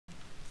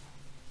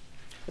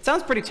It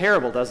sounds pretty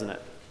terrible, doesn't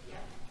it?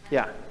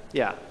 Yeah.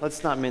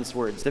 Let's not mince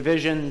words.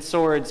 Division,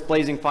 swords,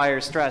 blazing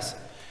fire, stress.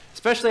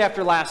 Especially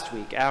after last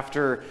week,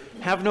 after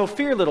 "Have no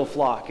fear, little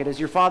flock, it is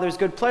your Father's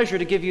good pleasure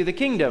to give you the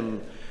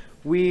kingdom."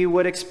 We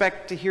would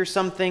expect to hear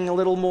something a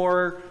little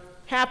more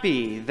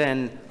happy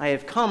than "I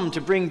have come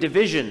to bring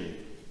division."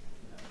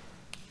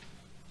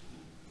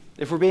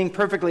 If we're being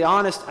perfectly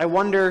honest, I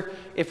wonder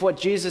if what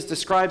Jesus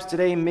describes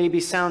today maybe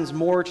sounds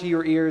more to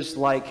your ears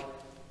like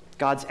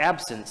God's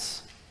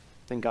absence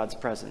than God's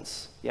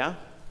presence. Yeah?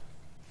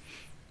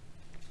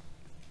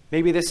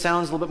 Maybe this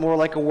sounds a little bit more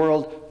like a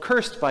world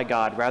cursed by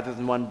God rather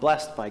than one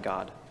blessed by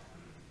God.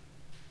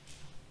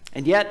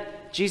 And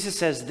yet, Jesus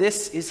says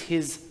this is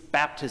his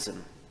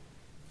baptism,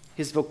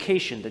 his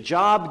vocation, the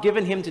job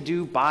given him to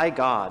do by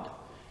God,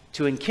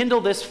 to enkindle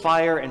this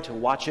fire and to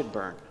watch it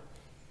burn.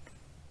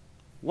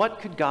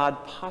 What could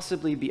God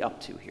possibly be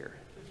up to here?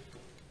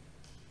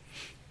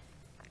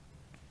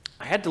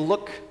 I had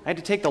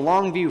to take the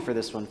long view for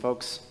this one,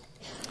 folks.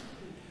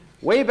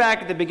 Way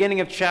back at the beginning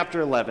of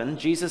chapter 11,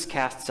 Jesus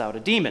casts out a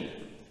demon.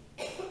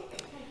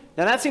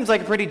 Now that seems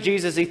like a pretty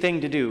Jesus-y thing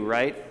to do,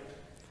 right?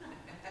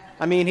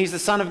 I mean, he's the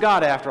Son of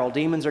God after all.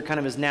 Demons are kind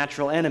of his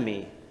natural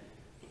enemy.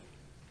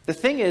 The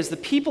thing is, the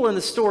people in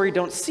the story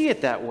don't see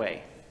it that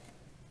way.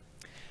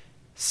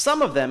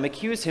 Some of them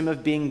accuse him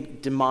of being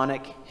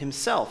demonic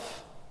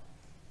himself.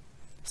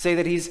 Say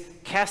that he's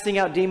casting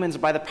out demons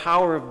by the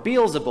power of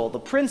Beelzebul, the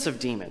prince of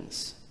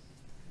demons.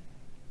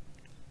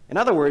 In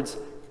other words,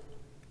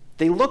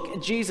 they look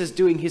at Jesus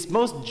doing his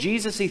most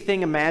Jesus-y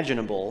thing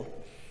imaginable,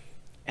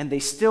 and they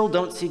still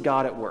don't see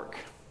God at work.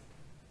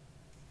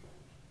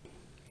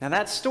 Now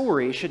that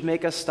story should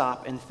make us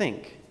stop and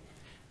think.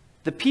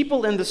 The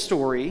people in the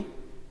story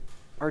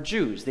are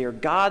Jews. They are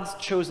God's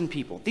chosen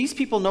people. These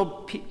people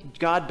know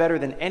God better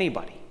than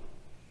anybody.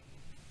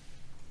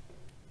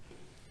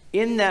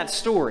 In that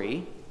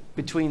story,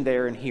 between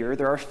there and here,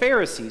 there are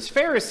Pharisees.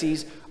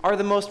 Pharisees are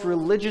the most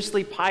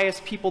religiously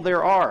pious people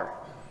there are.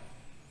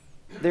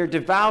 They're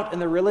devout in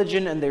their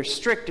religion, and they're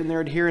strict in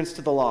their adherence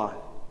to the law.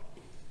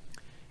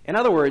 In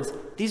other words,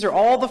 these are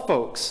all the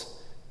folks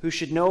who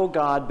should know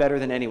God better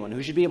than anyone,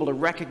 who should be able to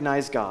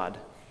recognize God,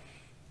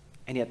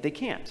 and yet they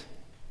can't.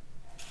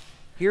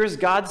 Here's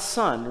God's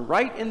Son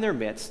right in their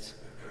midst,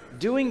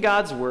 doing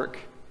God's work,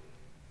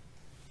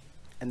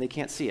 and they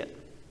can't see it.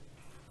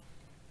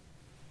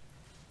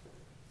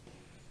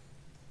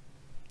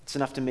 It's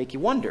enough to make you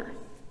wonder.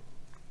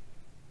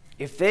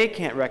 If they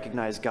can't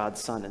recognize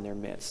God's Son in their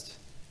midst,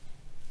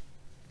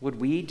 would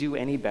we do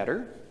any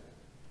better?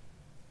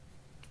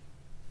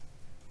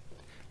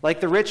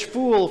 Like the rich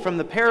fool from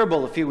the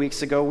parable a few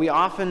weeks ago, we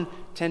often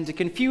tend to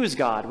confuse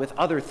God with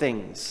other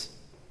things.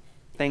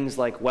 Things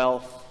like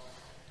wealth,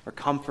 or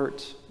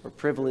comfort, or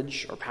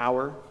privilege, or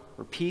power,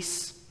 or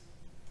peace,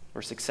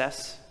 or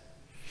success.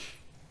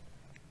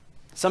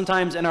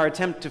 Sometimes in our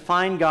attempt to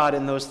find God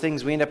in those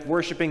things, we end up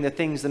worshiping the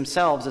things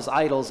themselves as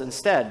idols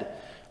instead,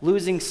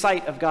 losing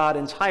sight of God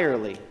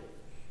entirely.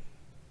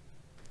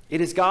 It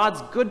is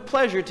God's good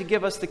pleasure to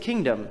give us the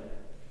kingdom.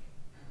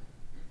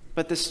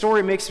 But this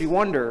story makes me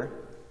wonder,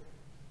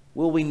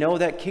 will we know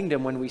that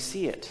kingdom when we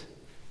see it?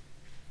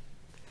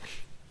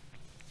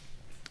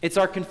 It's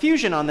our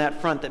confusion on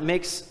that front that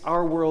makes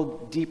our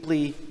world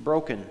deeply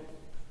broken.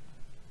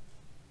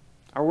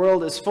 Our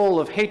world is full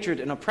of hatred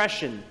and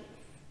oppression,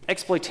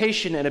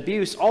 exploitation and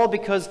abuse, all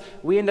because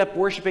we end up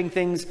worshiping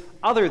things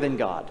other than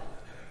God,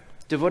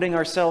 devoting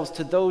ourselves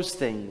to those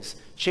things,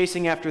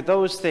 chasing after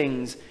those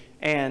things,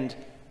 and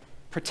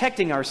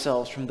protecting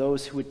ourselves from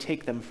those who would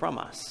take them from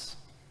us.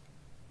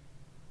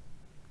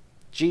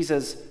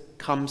 Jesus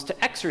comes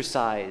to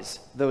exorcise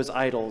those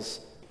idols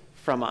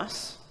from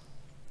us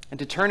and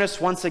to turn us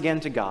once again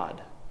to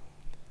God.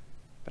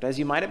 But as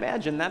you might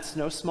imagine, that's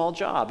no small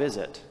job, is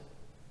it?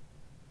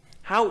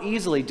 How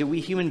easily do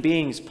we human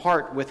beings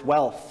part with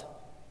wealth,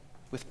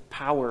 with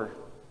power,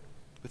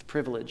 with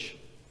privilege?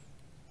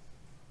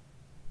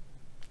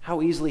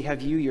 How easily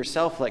have you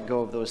yourself let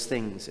go of those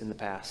things in the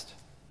past?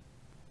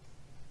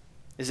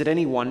 Is it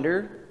any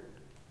wonder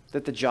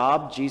that the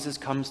job Jesus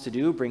comes to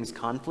do brings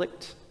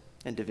conflict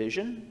and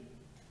division?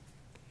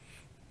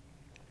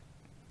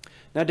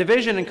 Now,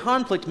 division and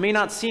conflict may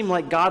not seem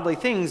like godly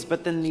things,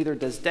 but then neither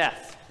does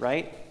death,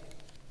 right?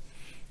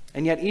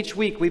 And yet each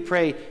week we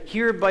pray,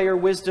 "Here by your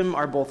wisdom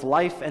are both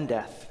life and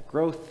death,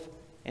 growth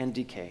and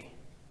decay."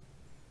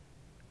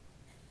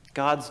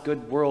 God's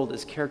good world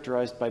is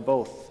characterized by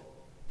both.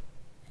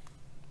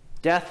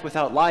 Death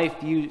without life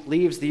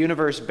leaves the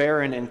universe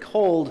barren and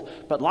cold,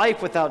 but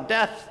life without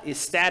death is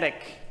static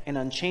and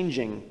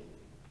unchanging.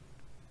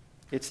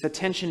 It's the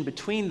tension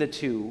between the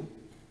two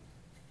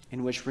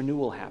in which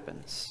renewal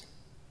happens.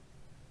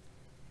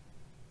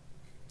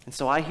 And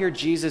so I hear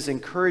Jesus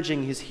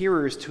encouraging his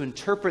hearers to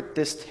interpret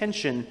this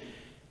tension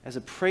as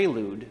a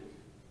prelude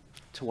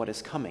to what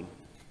is coming.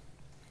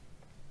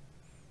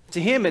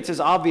 To him, it's as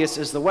obvious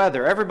as the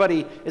weather.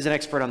 Everybody is an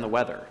expert on the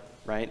weather,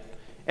 right?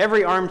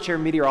 Every armchair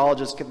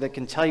meteorologist that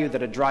can tell you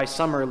that a dry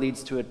summer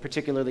leads to a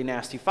particularly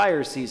nasty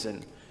fire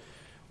season,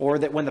 or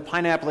that when the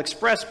Pineapple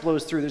Express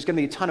blows through, there's going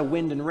to be a ton of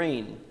wind and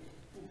rain.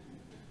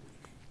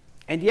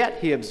 And yet,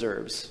 he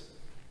observes,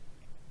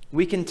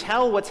 we can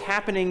tell what's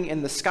happening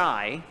in the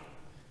sky,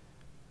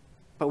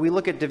 but we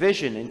look at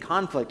division and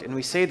conflict, and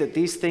we say that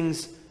these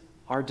things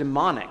are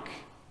demonic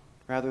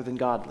rather than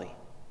godly.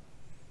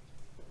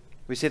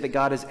 We say that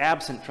God is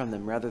absent from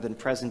them rather than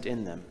present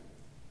in them.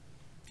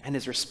 And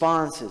his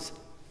response is,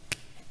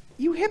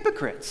 you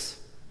hypocrites!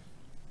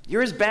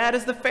 You're as bad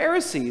as the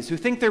Pharisees, who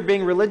think they're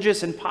being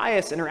religious and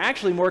pious and are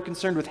actually more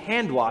concerned with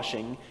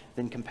hand-washing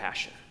than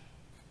compassion.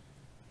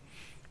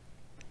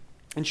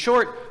 In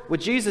short, what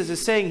Jesus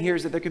is saying here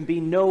is that there can be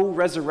no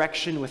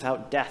resurrection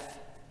without death.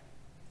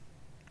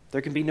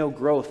 There can be no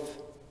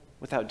growth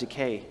without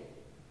decay.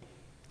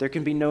 There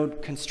can be no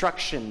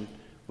construction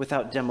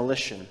without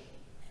demolition.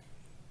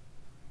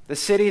 The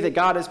city that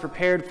God has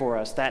prepared for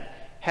us,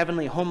 that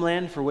heavenly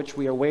homeland for which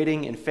we are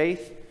waiting in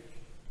faith,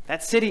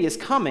 that city is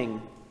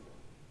coming,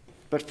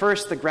 but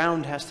first the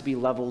ground has to be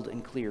leveled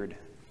and cleared.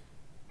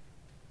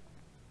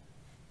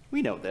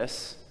 We know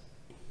this.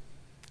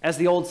 As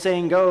the old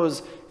saying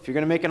goes, if you're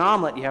going to make an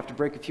omelet, you have to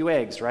break a few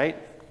eggs, right?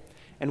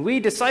 And we,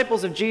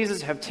 disciples of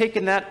Jesus, have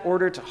taken that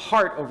order to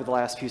heart over the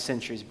last few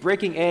centuries,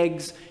 breaking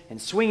eggs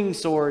and swinging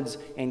swords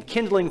and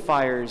kindling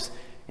fires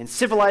and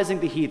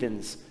civilizing the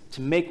heathens to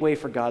make way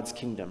for God's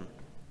kingdom.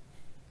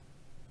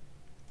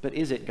 But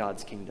is it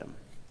God's kingdom?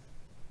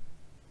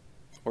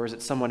 Or is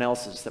it someone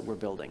else's that we're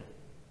building?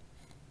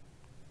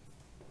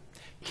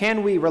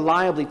 Can we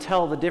reliably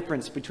tell the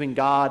difference between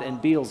God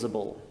and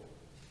Beelzebul?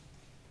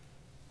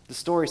 The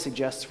story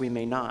suggests we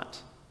may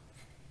not.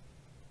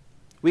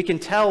 We can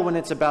tell when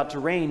it's about to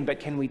rain,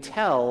 but can we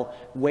tell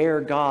where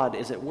God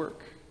is at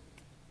work?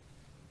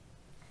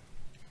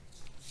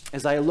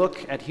 As I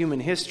look at human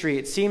history,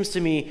 it seems to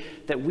me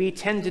that we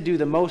tend to do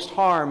the most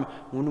harm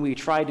when we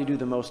try to do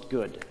the most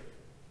good.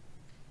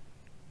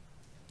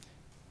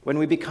 When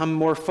we become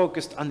more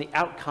focused on the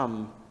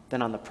outcome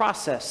than on the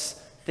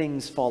process,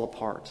 things fall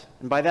apart.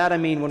 And by that I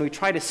mean when we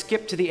try to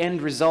skip to the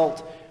end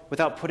result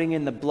without putting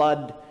in the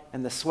blood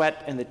and the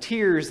sweat and the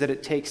tears that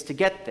it takes to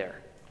get there.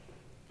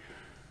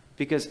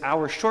 Because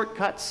our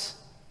shortcuts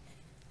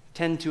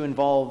tend to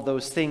involve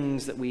those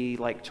things that we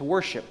like to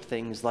worship,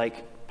 things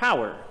like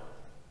power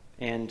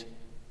and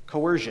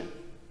coercion.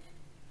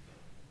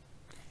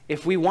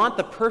 If we want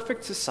the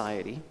perfect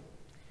society,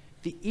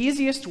 the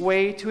easiest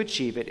way to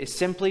achieve it is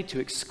simply to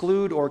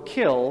exclude or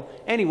kill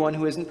anyone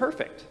who isn't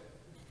perfect.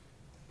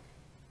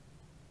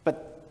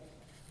 But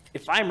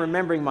if I'm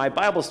remembering my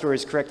Bible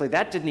stories correctly,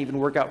 that didn't even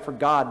work out for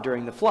God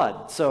during the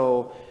flood.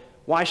 So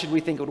why should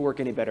we think it would work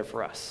any better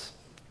for us?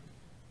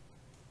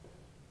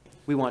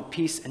 We want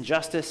peace and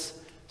justice,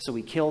 so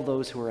we kill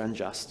those who are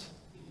unjust.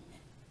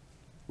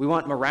 We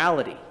want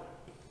morality,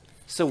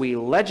 so we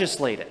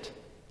legislate it,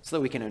 so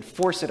that we can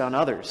enforce it on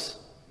others.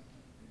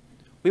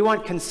 We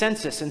want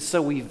consensus, and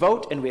so we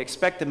vote and we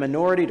expect the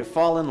minority to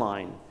fall in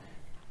line.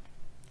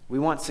 We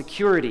want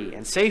security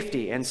and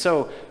safety, and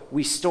so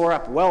we store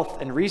up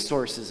wealth and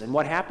resources. And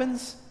what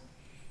happens?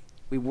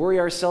 We worry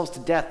ourselves to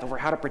death over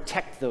how to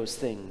protect those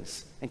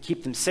things and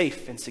keep them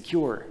safe and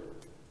secure.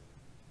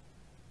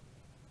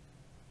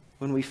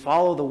 When we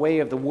follow the way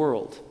of the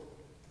world,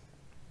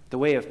 the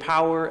way of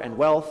power and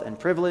wealth and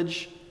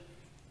privilege,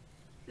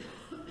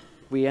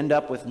 we end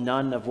up with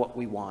none of what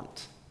we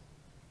want.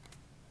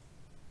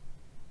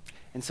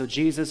 And so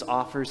Jesus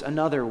offers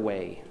another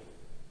way.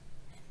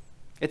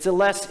 It's a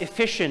less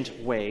efficient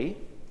way,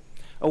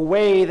 a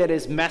way that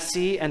is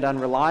messy and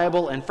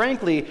unreliable and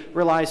frankly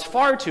relies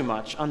far too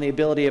much on the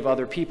ability of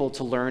other people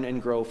to learn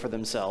and grow for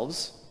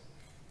themselves.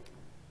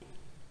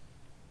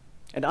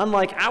 And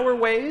unlike our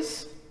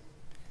ways,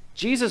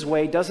 Jesus'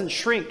 way doesn't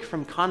shrink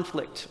from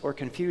conflict or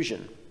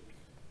confusion.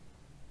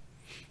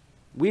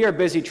 We are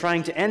busy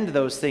trying to end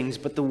those things,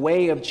 but the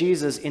way of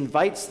Jesus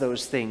invites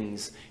those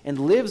things and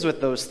lives with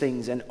those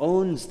things and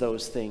owns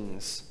those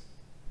things.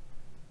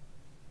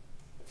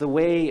 The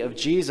way of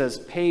Jesus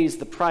pays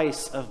the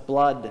price of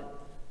blood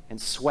and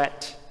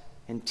sweat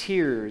and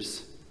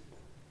tears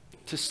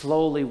to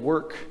slowly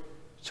work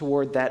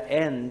toward that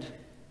end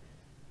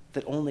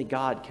that only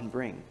God can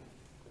bring.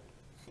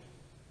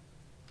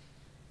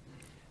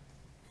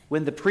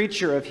 When the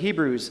preacher of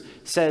Hebrews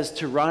says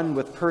to run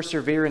with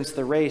perseverance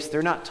the race,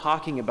 they're not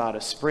talking about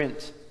a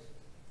sprint.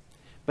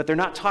 But they're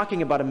not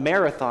talking about a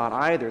marathon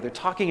either. They're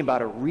talking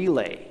about a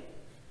relay.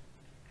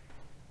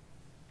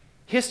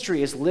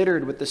 History is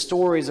littered with the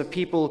stories of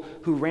people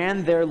who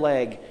ran their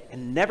leg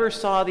and never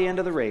saw the end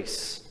of the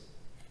race.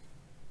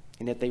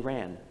 And yet they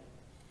ran.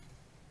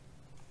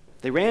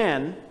 They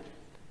ran,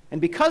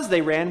 and because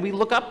they ran, we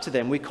look up to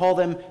them. We call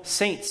them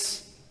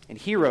saints and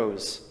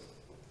heroes.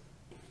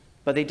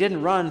 But they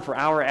didn't run for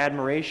our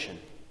admiration.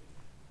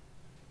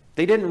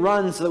 They didn't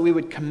run so that we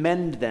would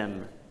commend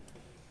them.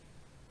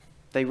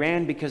 They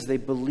ran because they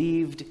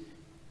believed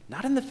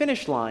not in the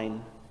finish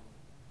line,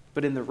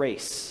 but in the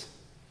race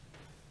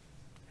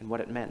and what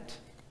it meant.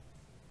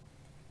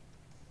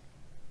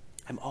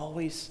 I'm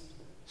always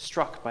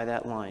struck by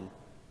that line.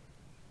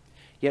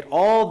 Yet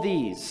all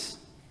these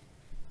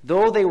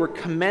though they were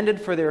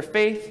commended for their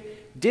faith,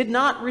 did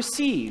not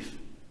receive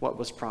what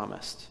was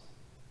promised,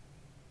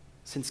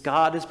 since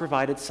God has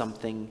provided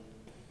something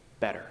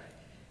better.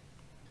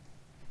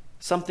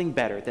 Something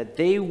better, that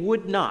they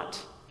would not,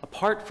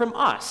 apart from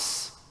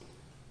us,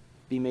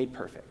 be made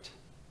perfect.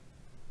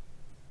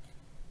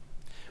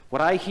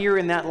 What I hear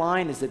in that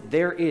line is that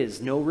there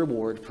is no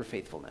reward for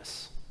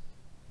faithfulness.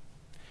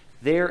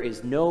 There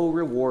is no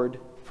reward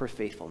for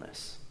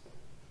faithfulness.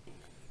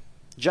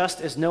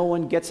 Just as no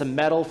one gets a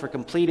medal for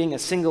completing a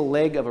single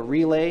leg of a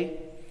relay,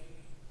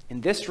 in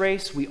this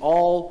race we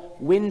all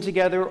win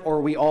together or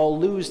we all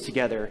lose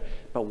together.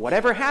 But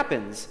whatever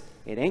happens,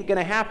 it ain't going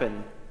to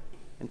happen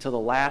until the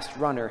last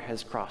runner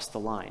has crossed the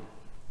line.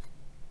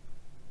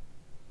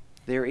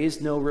 There is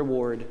no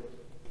reward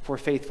for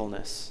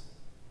faithfulness.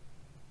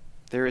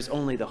 There is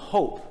only the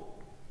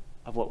hope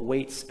of what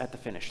waits at the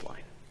finish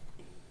line.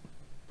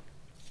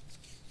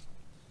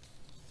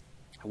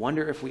 I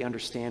wonder if we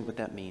understand what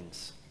that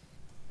means.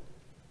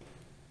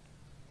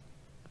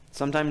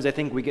 Sometimes I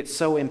think we get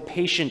so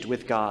impatient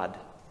with God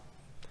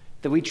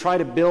that we try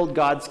to build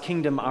God's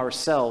kingdom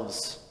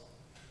ourselves,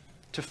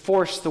 to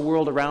force the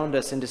world around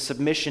us into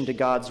submission to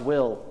God's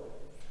will.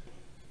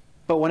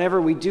 But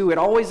whenever we do, it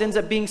always ends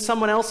up being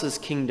someone else's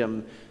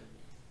kingdom.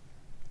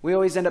 We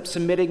always end up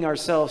submitting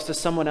ourselves to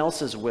someone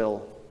else's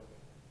will.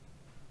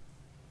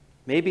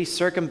 Maybe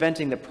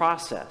circumventing the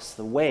process,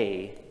 the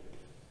way,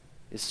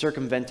 is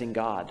circumventing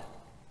God.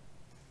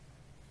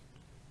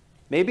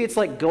 Maybe it's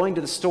like going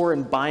to the store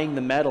and buying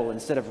the medal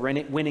instead of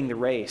winning the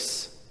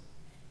race.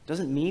 It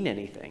doesn't mean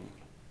anything.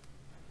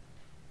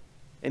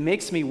 It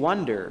makes me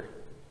wonder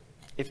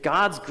if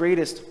God's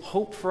greatest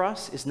hope for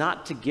us is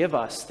not to give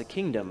us the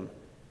kingdom,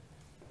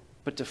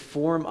 but to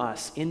form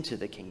us into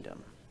the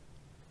kingdom.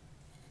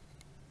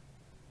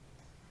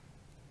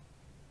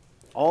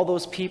 All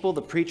those people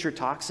the preacher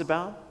talks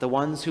about, the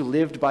ones who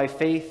lived by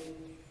faith,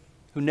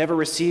 who never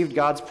received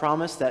God's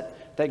promise,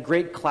 that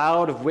great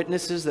cloud of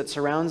witnesses that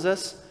surrounds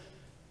us,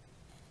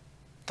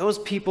 those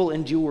people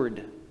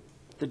endured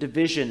the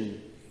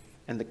division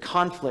and the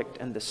conflict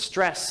and the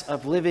stress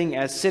of living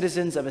as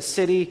citizens of a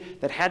city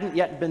that hadn't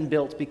yet been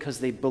built because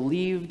they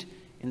believed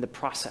in the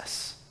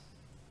process.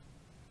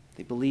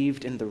 They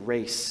believed in the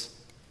race.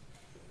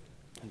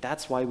 And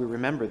that's why we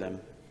remember them.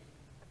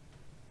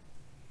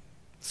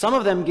 Some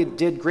of them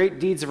did great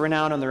deeds of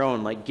renown on their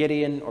own, like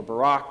Gideon or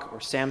Barak or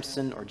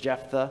Samson or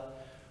Jephthah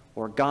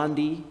or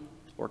Gandhi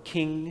or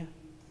King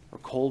or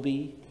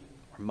Colby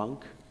or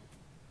Monk.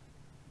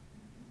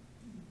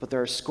 But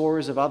there are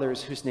scores of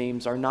others whose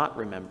names are not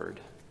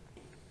remembered.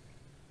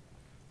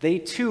 They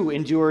too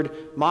endured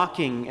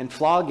mocking and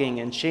flogging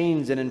and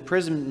chains and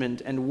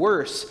imprisonment and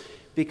worse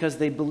because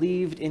they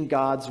believed in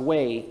God's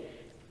way,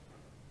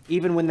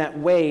 even when that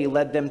way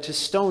led them to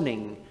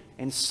stoning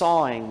and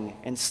sawing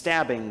and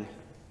stabbing.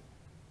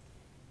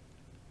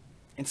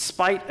 In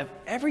spite of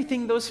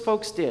everything those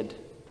folks did,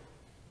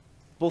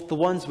 both the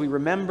ones we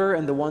remember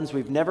and the ones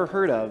we've never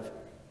heard of,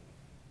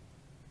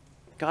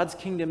 God's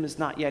kingdom is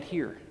not yet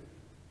here.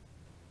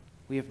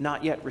 We have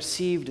not yet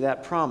received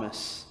that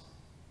promise.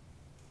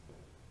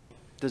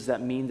 Does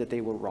that mean that they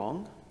were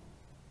wrong?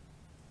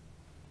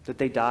 That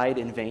they died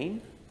in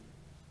vain?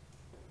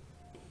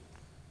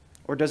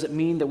 Or does it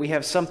mean that we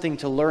have something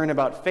to learn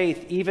about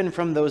faith, even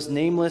from those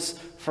nameless,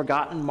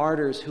 forgotten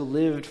martyrs who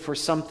lived for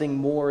something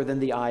more than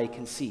the eye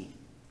can see?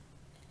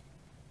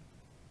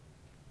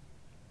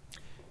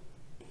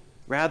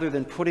 Rather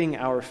than putting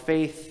our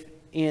faith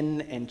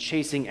in and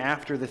chasing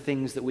after the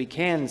things that we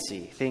can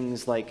see,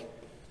 things like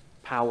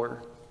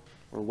power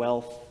or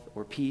wealth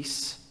or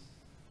peace,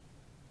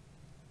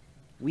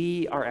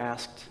 we are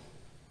asked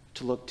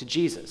to look to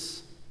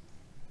Jesus,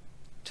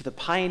 to the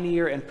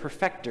pioneer and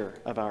perfecter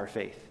of our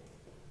faith.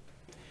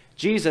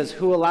 Jesus,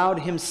 who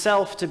allowed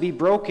himself to be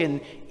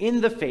broken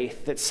in the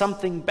faith that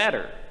something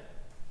better,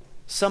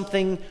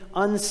 something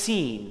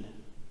unseen,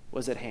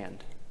 was at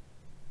hand.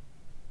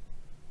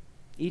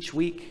 Each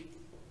week,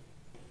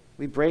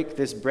 we break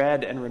this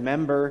bread and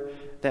remember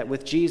that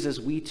with Jesus,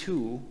 we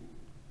too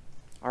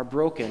are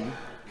broken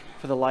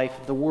for the life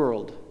of the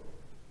world,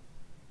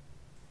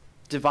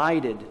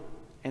 divided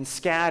and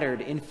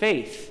scattered in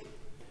faith,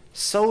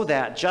 so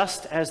that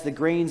just as the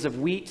grains of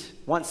wheat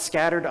once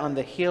scattered on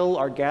the hill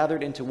are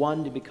gathered into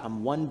one to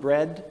become one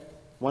bread,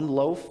 one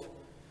loaf,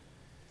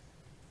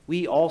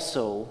 we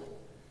also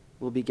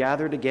will be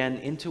gathered again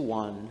into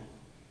one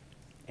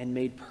and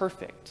made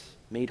perfect,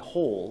 made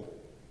whole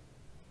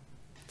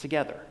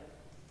together.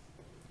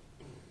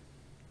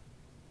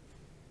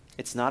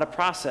 It's not a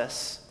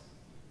process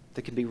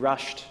that can be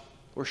rushed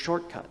or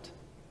shortcut.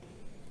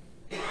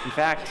 In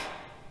fact,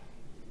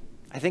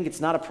 I think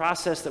it's not a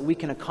process that we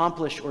can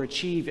accomplish or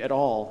achieve at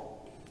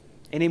all,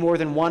 any more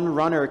than one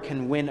runner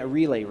can win a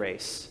relay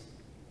race.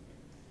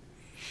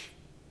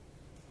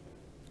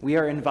 We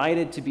are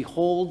invited to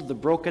behold the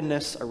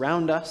brokenness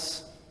around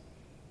us,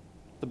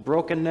 the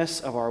brokenness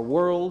of our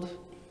world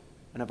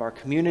and of our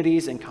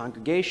communities and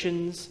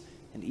congregations,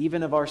 and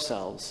even of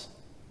ourselves.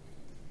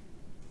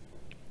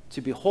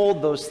 To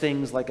behold those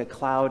things like a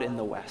cloud in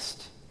the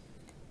west,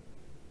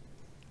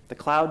 The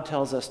cloud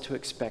tells us to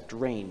expect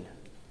rain.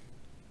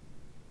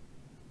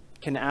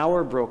 Can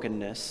our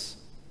brokenness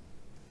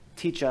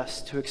teach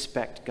us to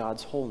expect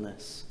God's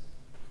wholeness?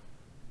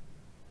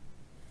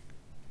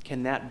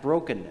 Can that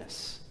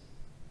brokenness,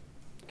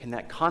 can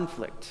that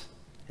conflict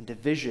and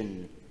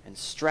division and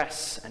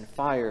stress and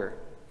fire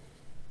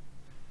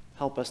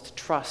help us to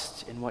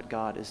trust in what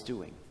God is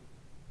doing?